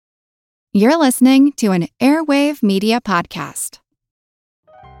You're listening to an Airwave Media Podcast.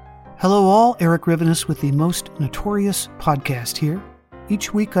 Hello all, Eric Rivenes with the Most Notorious Podcast here.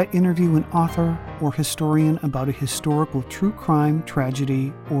 Each week I interview an author or historian about a historical true crime,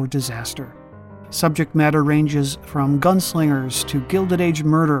 tragedy, or disaster. Subject matter ranges from gunslingers to Gilded Age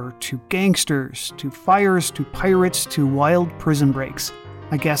murder to gangsters to fires to pirates to wild prison breaks.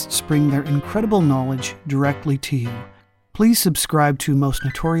 My guests bring their incredible knowledge directly to you. Please subscribe to Most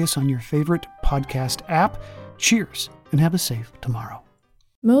Notorious on your favorite podcast app. Cheers, and have a safe tomorrow.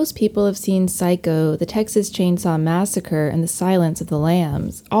 Most people have seen Psycho, The Texas Chainsaw Massacre, and The Silence of the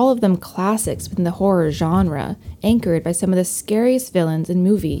Lambs, all of them classics within the horror genre, anchored by some of the scariest villains in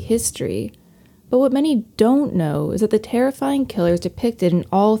movie history. But what many don't know is that the terrifying killers depicted in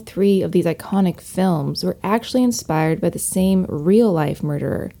all three of these iconic films were actually inspired by the same real-life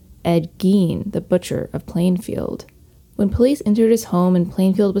murderer, Ed Gein, the Butcher of Plainfield. When police entered his home in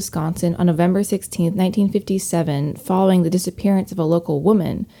Plainfield, Wisconsin on November 16, 1957, following the disappearance of a local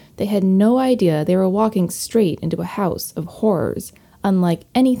woman, they had no idea they were walking straight into a house of horrors, unlike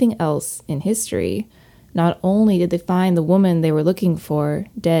anything else in history. Not only did they find the woman they were looking for,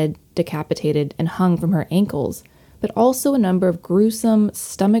 dead, decapitated, and hung from her ankles, but also a number of gruesome,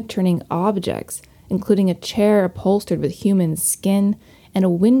 stomach-turning objects, including a chair upholstered with human skin and a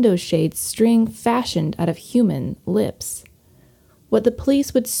window shade string fashioned out of human lips. What the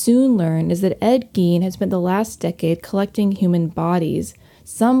police would soon learn is that Ed Gein had spent the last decade collecting human bodies,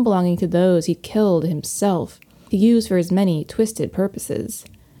 some belonging to those he'd killed himself, to use for his many twisted purposes.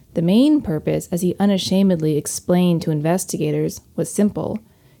 The main purpose, as he unashamedly explained to investigators, was simple.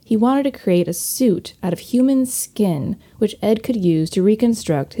 He wanted to create a suit out of human skin which Ed could use to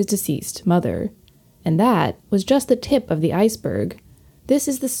reconstruct his deceased mother. And that was just the tip of the iceberg. This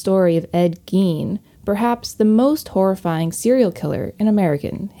is the story of Ed Gein, perhaps the most horrifying serial killer in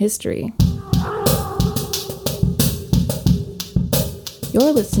American history.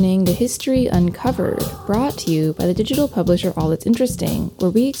 You're listening to History Uncovered, brought to you by the digital publisher All That's Interesting,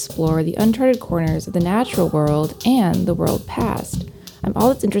 where we explore the uncharted corners of the natural world and the world past. I'm All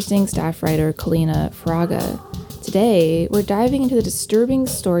That's Interesting staff writer Kalina Fraga. Today, we're diving into the disturbing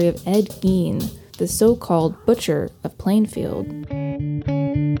story of Ed Gein, the so-called Butcher of Plainfield.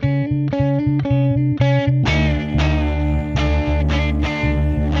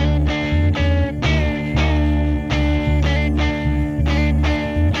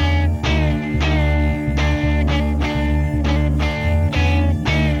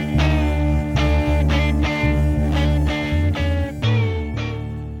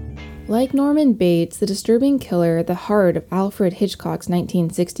 Like Norman Bates, the disturbing killer at the heart of Alfred Hitchcock's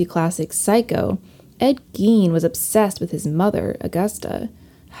 1960 classic Psycho, Ed Gein was obsessed with his mother, Augusta.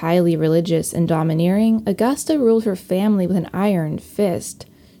 Highly religious and domineering, Augusta ruled her family with an iron fist.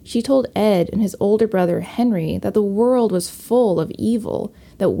 She told Ed and his older brother Henry that the world was full of evil,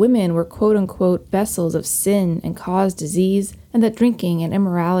 that women were quote-unquote vessels of sin and caused disease, and that drinking and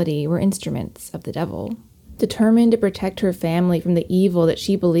immorality were instruments of the devil. Determined to protect her family from the evil that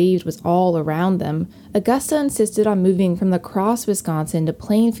she believed was all around them, Augusta insisted on moving from La Crosse, Wisconsin to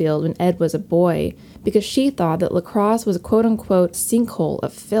Plainfield when Ed was a boy, because she thought that La Crosse was a quote-unquote sinkhole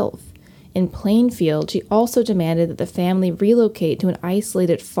of filth. In Plainfield, she also demanded that the family relocate to an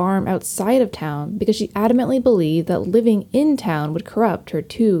isolated farm outside of town because she adamantly believed that living in town would corrupt her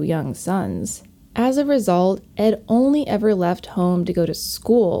two young sons. As a result, Ed only ever left home to go to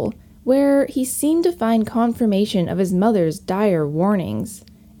school, where he seemed to find confirmation of his mother's dire warnings.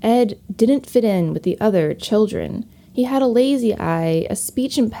 Ed didn't fit in with the other children. He had a lazy eye, a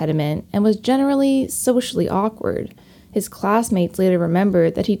speech impediment, and was generally socially awkward. His classmates later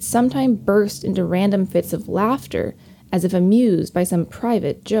remembered that he'd sometimes burst into random fits of laughter, as if amused by some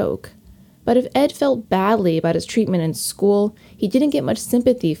private joke. But if Ed felt badly about his treatment in school, he didn't get much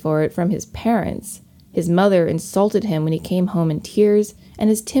sympathy for it from his parents. His mother insulted him when he came home in tears, and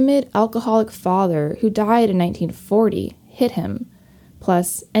his timid, alcoholic father, who died in 1940, hit him.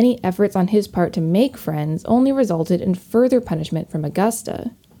 Plus, any efforts on his part to make friends only resulted in further punishment from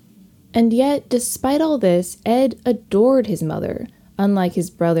Augusta. And yet, despite all this, Ed adored his mother. Unlike his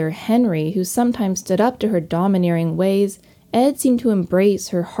brother Henry, who sometimes stood up to her domineering ways, Ed seemed to embrace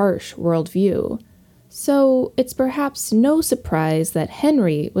her harsh worldview. So, it's perhaps no surprise that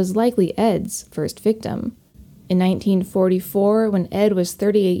Henry was likely Ed's first victim. In 1944, when Ed was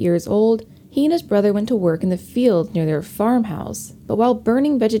 38 years old, he and his brother went to work in the field near their farmhouse, but while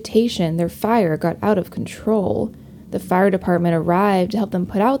burning vegetation, their fire got out of control. The fire department arrived to help them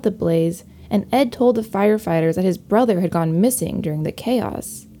put out the blaze, and Ed told the firefighters that his brother had gone missing during the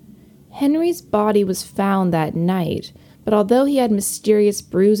chaos. Henry's body was found that night, but although he had mysterious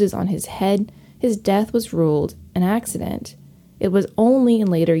bruises on his head, his death was ruled an accident. It was only in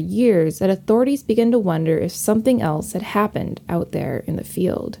later years that authorities began to wonder if something else had happened out there in the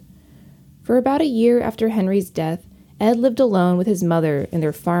field. For about a year after Henry's death, Ed lived alone with his mother in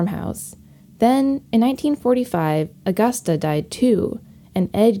their farmhouse. Then, in 1945, Augusta died too, and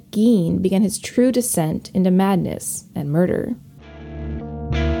Ed Gein began his true descent into madness and murder.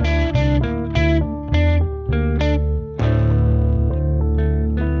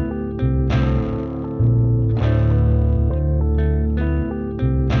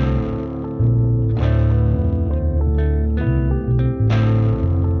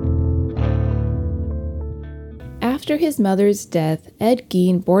 After his mother's death, Ed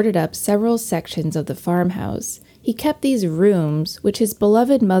Gein boarded up several sections of the farmhouse. He kept these rooms, which his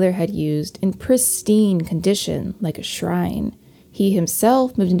beloved mother had used, in pristine condition, like a shrine. He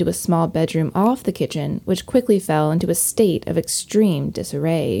himself moved into a small bedroom off the kitchen, which quickly fell into a state of extreme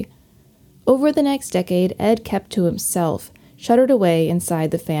disarray. Over the next decade, Ed kept to himself, shuttered away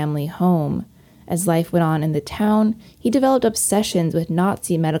inside the family home. As life went on in the town, he developed obsessions with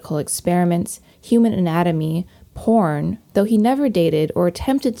Nazi medical experiments, human anatomy, porn, though he never dated or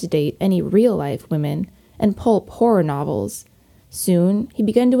attempted to date any real-life women, and pulp horror novels. Soon, he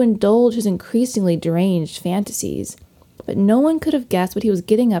began to indulge his increasingly deranged fantasies, but no one could have guessed what he was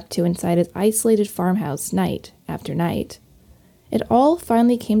getting up to inside his isolated farmhouse night after night. It all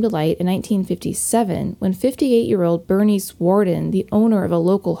finally came to light in 1957 when 58-year-old Bernice Worden, the owner of a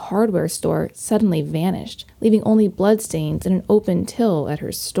local hardware store, suddenly vanished, leaving only bloodstains and an open till at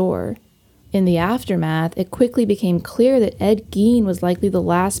her store. In the aftermath, it quickly became clear that Ed Gein was likely the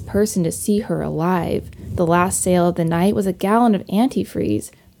last person to see her alive. The last sale of the night was a gallon of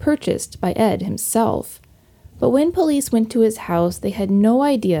antifreeze, purchased by Ed himself. But when police went to his house, they had no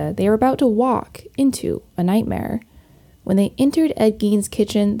idea they were about to walk into a nightmare. When they entered Ed Gein's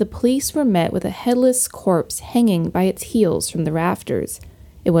kitchen, the police were met with a headless corpse hanging by its heels from the rafters.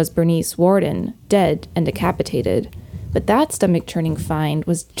 It was Bernice Worden, dead and decapitated. But that stomach-churning find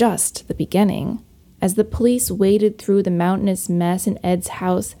was just the beginning. As the police waded through the mountainous mess in Ed's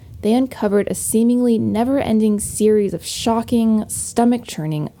house, they uncovered a seemingly never-ending series of shocking,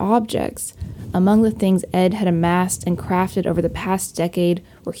 stomach-churning objects. Among the things Ed had amassed and crafted over the past decade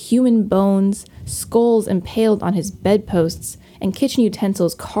were human bones, skulls impaled on his bedposts, and kitchen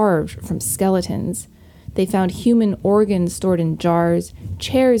utensils carved from skeletons. They found human organs stored in jars,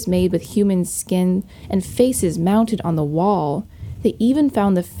 chairs made with human skin, and faces mounted on the wall. They even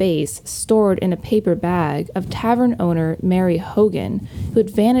found the face, stored in a paper bag, of tavern owner Mary Hogan, who had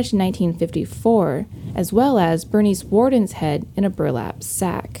vanished in 1954, as well as Bernice Worden's head in a burlap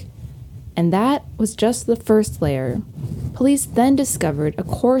sack. And that was just the first layer. Police then discovered a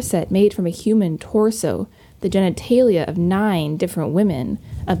corset made from a human torso, the genitalia of 9 different women,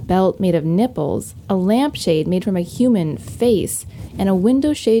 a belt made of nipples, a lampshade made from a human face, and a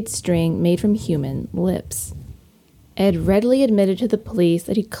window shade string made from human lips. Ed readily admitted to the police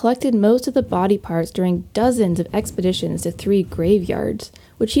that he collected most of the body parts during dozens of expeditions to 3 graveyards,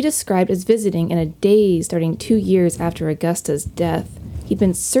 which he described as visiting in a daze starting 2 years after Augusta's death. He'd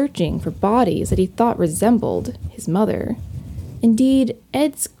been searching for bodies that he thought resembled his mother. Indeed,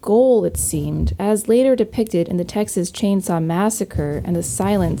 Ed's goal, it seemed, as later depicted in the Texas Chainsaw Massacre and The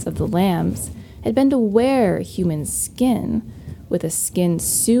Silence of the Lambs, had been to wear human skin. With a skin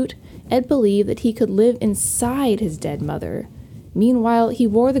suit, Ed believed that he could live inside his dead mother. Meanwhile, he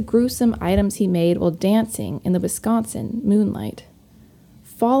wore the gruesome items he made while dancing in the Wisconsin moonlight.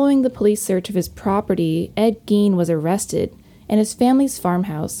 Following the police search of his property, Ed Gein was arrested, and his family's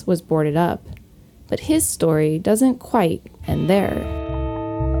farmhouse was boarded up. But his story doesn't quite end there.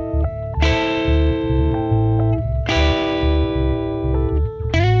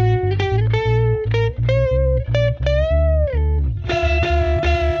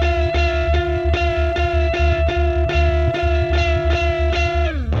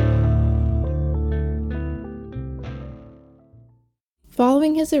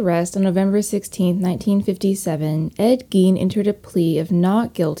 Following his arrest on November 16, 1957, Ed Gein entered a plea of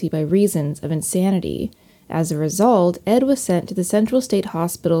not guilty by reasons of insanity. As a result, Ed was sent to the Central State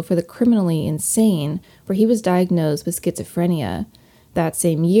Hospital for the Criminally Insane, where he was diagnosed with schizophrenia. That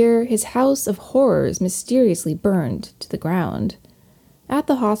same year, his house of horrors mysteriously burned to the ground. At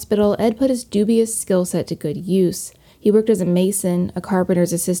the hospital, Ed put his dubious skill set to good use. He worked as a mason, a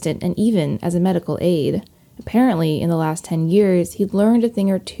carpenter's assistant, and even as a medical aide. Apparently, in the last 10 years, he'd learned a thing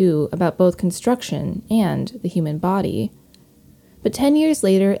or two about both construction and the human body. But 10 years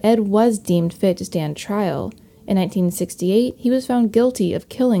later, Ed was deemed fit to stand trial. In 1968, he was found guilty of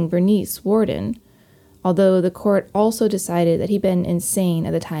killing Bernice Worden. although the court also decided that he'd been insane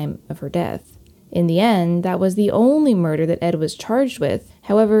at the time of her death. In the end, that was the only murder that Ed was charged with.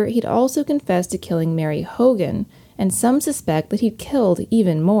 However, he'd also confessed to killing Mary Hogan, and some suspect that he'd killed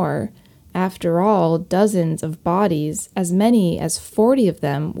even more. After all, dozens of bodies, as many as 40 of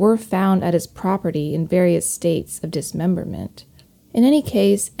them, were found at his property in various states of dismemberment. In any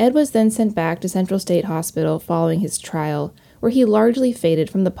case, Ed was then sent back to Central State Hospital following his trial, where he largely faded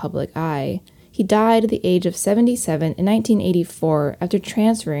from the public eye. He died at the age of 77 in 1984 after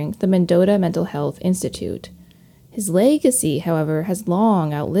transferring to the Mendota Mental Health Institute. His legacy, however, has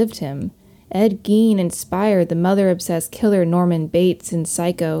long outlived him. Ed Gein inspired the mother-obsessed killer Norman Bates in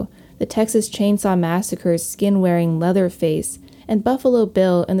Psycho, the Texas Chainsaw Massacre's skin-wearing Leatherface, and Buffalo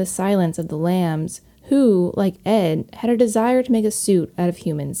Bill in The Silence of the Lambs, who, like Ed, had a desire to make a suit out of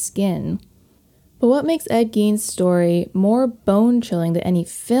human skin. But what makes Ed Gein's story more bone-chilling than any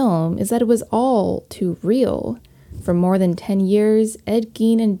film is that it was all too real. For more than 10 years, Ed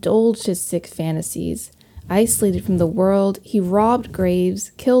Gein indulged his sick fantasies. Isolated from the world, he robbed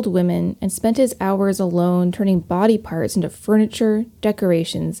graves, killed women, and spent his hours alone turning body parts into furniture,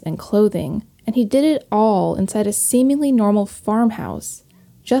 decorations, and clothing. And he did it all inside a seemingly normal farmhouse,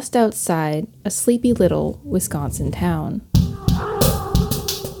 just outside a sleepy little Wisconsin town.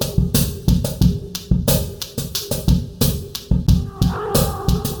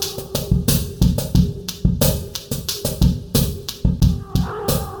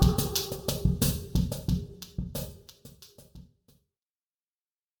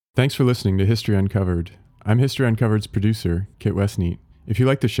 Thanks for listening to History Uncovered. I'm History Uncovered's producer, Kit Westneat. If you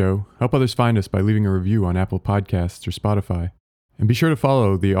like the show, help others find us by leaving a review on Apple Podcasts or Spotify. And be sure to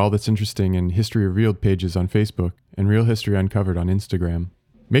follow the All That's Interesting and History Revealed pages on Facebook and Real History Uncovered on Instagram.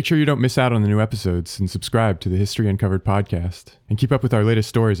 Make sure you don't miss out on the new episodes and subscribe to the History Uncovered podcast. And keep up with our latest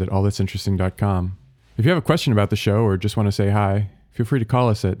stories at allthat'sinteresting.com. If you have a question about the show or just want to say hi, feel free to call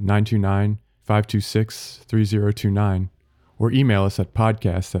us at 929-526-3029. or email us at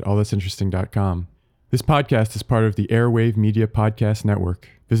podcast@allthat'sinteresting.com. This podcast is part of the Airwave Media Podcast Network.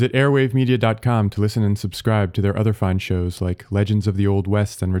 Visit airwavemedia.com to listen and subscribe to their other fine shows like Legends of the Old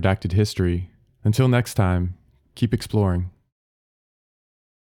West and Redacted History. Until next time, keep exploring.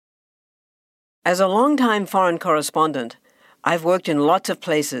 As a longtime foreign correspondent, I've worked in lots of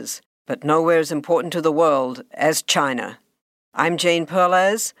places, but nowhere as important to the world as China. I'm Jane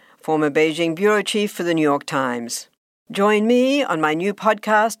Perlez, former Beijing bureau chief for the New York Times. Join me on my new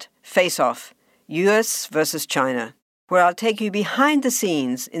podcast, Face Off, U.S. versus China, where I'll take you behind the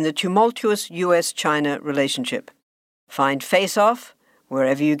scenes in the tumultuous U.S.-China relationship. Find Face Off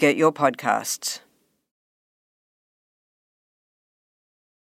wherever you get your podcasts.